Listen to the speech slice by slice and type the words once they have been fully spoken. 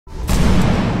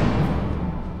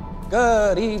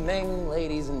Good evening,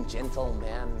 ladies and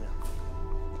gentlemen.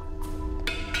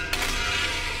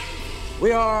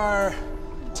 We are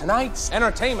tonight's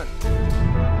entertainment.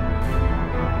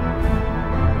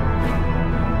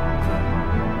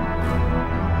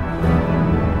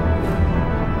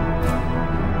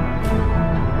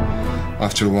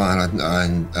 After a while,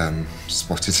 I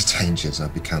spotted the dangers.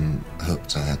 I'd become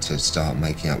hooked. I had to start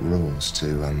making up rules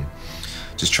to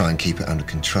just try and keep it under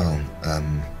control.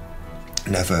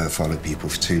 Never follow people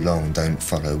for too long. Don't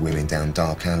follow women down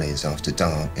dark alleys after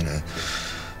dark, you know,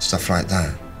 stuff like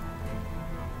that.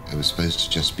 It was supposed to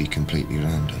just be completely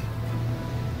random.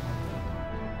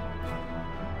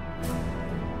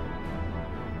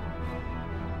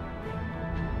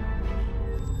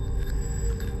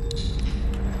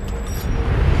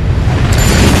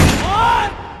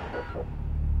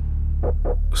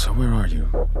 So where are you?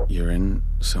 You're in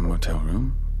some motel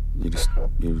room?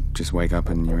 You just wake up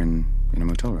and you're in a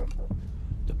motel room?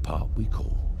 The part we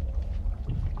call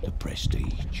the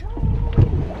Prestige.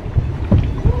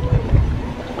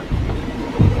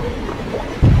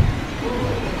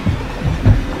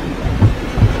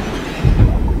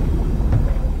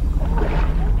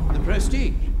 The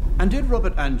Prestige. And did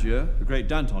Robert Angier, the great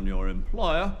Danton, your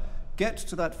employer, get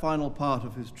to that final part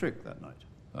of his trick that night?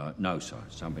 No, sir.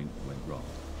 Something went wrong.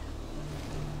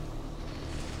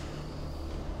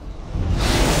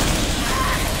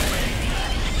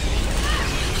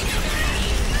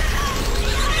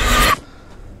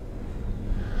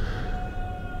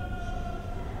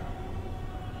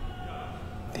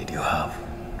 Did you have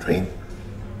dream?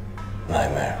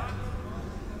 Nightmare?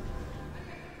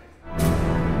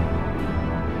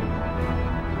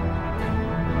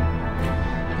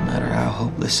 No matter how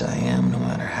hopeless I am, no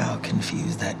matter how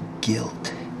confused, that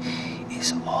guilt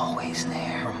is always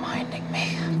there, reminding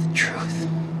me of the truth.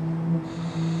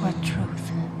 What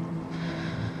truth?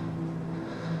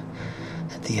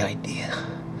 That the idea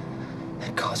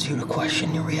that caused you to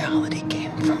question your reality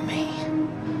came from me.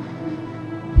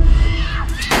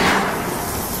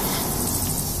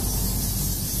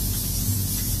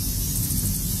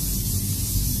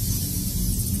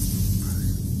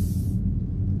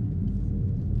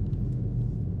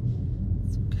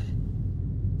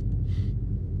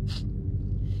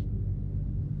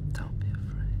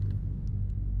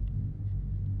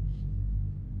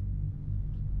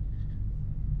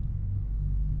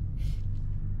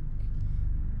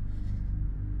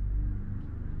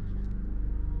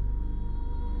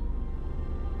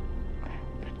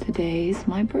 Today's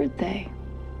my birthday.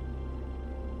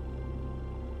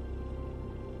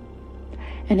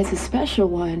 And it's a special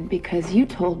one because you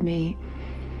told me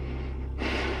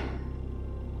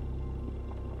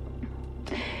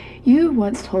you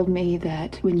once told me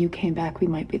that when you came back we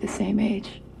might be the same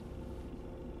age.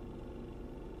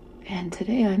 And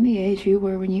today I'm the age you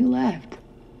were when you left.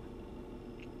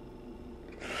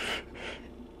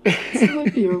 So it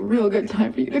would be a real good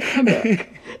time for you to come back.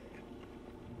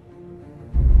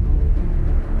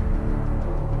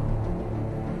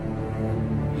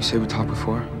 You say we talked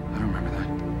before? I don't remember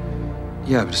that.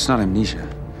 Yeah, but it's not amnesia.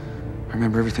 I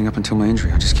remember everything up until my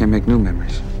injury. I just can't make new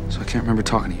memories. So I can't remember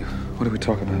talking to you. What did we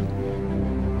talk about?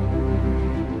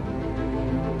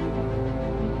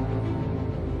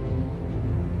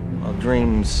 Well,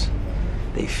 dreams,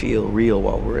 they feel real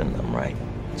while we're in them, right?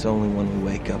 It's only when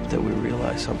we wake up that we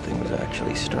realize something was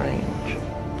actually strange.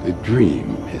 The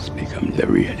dream has become the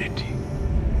reality.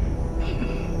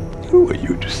 Who are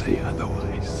you to say otherwise?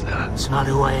 It's not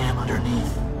who I am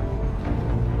underneath,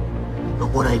 but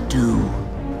what I do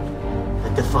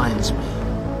that defines me.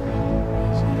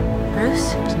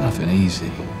 Bruce? There's nothing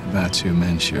easy about two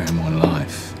men sharing one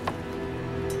life.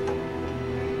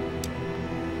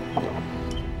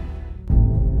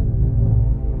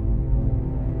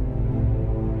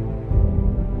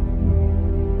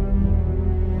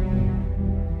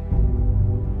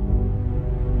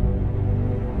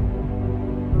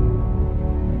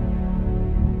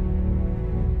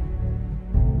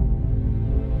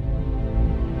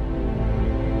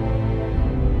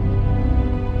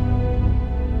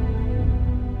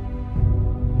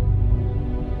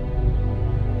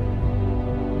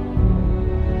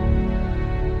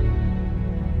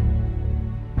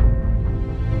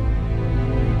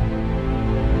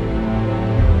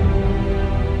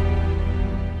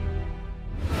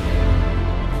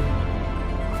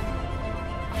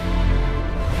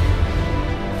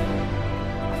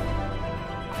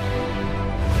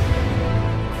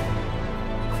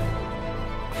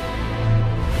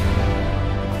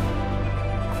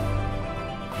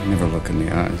 You never look in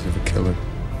the eyes of a killer.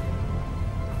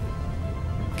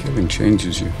 Killing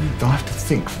changes you. I have to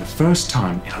think for the first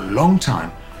time in a long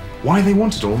time Why they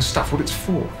wanted all this stuff, what it's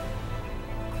for.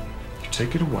 You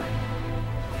take it away.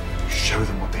 You show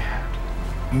them what they had.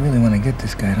 You really want to get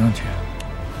this guy, don't you?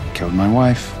 He killed my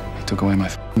wife. He took away my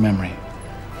memory.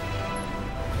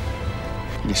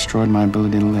 He destroyed my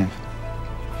ability to live.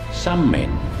 Some men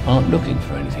aren't looking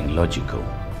for anything logical,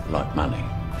 like money.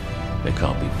 They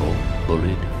can't be bought,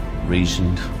 bullied,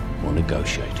 reasoned, or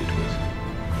negotiated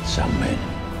with. Some men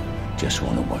just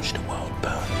want to watch the world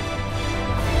burn.